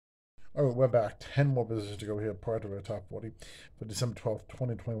Oh, we're back. 10 more positions to go here prior to our top 40 for December 12th,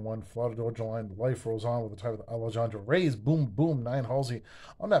 2021. Florida Georgia Line, Life Rolls On with a tie with Alejandro Reyes, Boom Boom, 9 Halsey,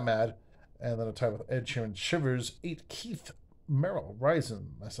 I'm Not Mad, and then a tie with Ed Sheeran, Shivers, 8 Keith Merrill,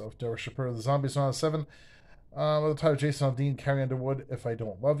 Rising, myself, Derek Shapiro, The Zombies on 7, with a tie with Jason Aldean, Carrie Underwood, If I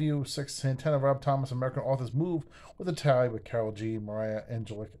Don't Love You, 6 Santana, Rob Thomas, American Authors Move, with a tie with Carol G, Mariah,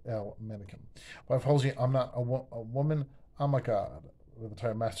 Angelique L. Mannequin. 5 Halsey, I'm Not a Woman, I'm a God, with a tie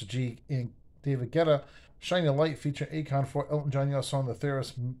with Master G, Inc. David Guetta, Shining Light featuring Akon for Elton John, your song, The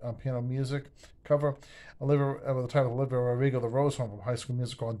Theorist piano music cover. Olivia, with the title Olivia Rodrigo, The Rose Home from High School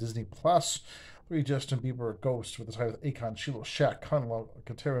Musical on Disney Plus. 3 Justin Bieber, Ghost with the title Akon, Shiloh, Shaq, Conwell,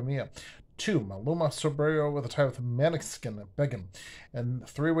 Katera Mia. 2 Maluma Sobrero with the title Maniskin, Beggin. And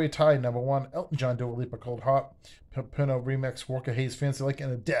 3-way tie number 1 Elton John, Dua Lipa, Cold Heart. Pino Remix, Walker Hayes, Fancy Like,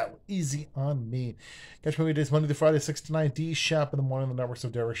 and Adele, Easy on Me. Catch me weekdays Monday through Friday, 6 to 9, D Shop in the morning, the networks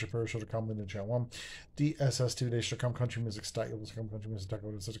of Derek Shapiro Show.com, Linden Channel 1, DSS TV Show.com, Country Music Style, Country Music,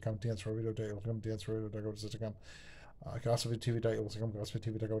 Deco.com, Dance Radio, Deco.com, Dance Radio, Deco.com, Gossip TV, Deco.com, Gossip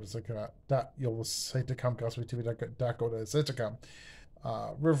TV, Deco.com, Gossip TV, Deco.com,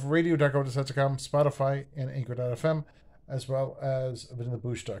 Riv Radio, Deco.com, Spotify, and Anchor.fm, as well as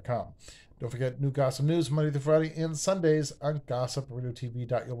VinTheBoosh.com. Don't forget new gossip news Monday through Friday and Sundays on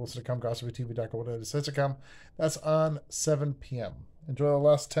GossipRadioTV.com, GossipTV.com. That's on 7 p.m. Enjoy the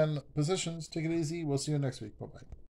last 10 positions. Take it easy. We'll see you next week. Bye-bye.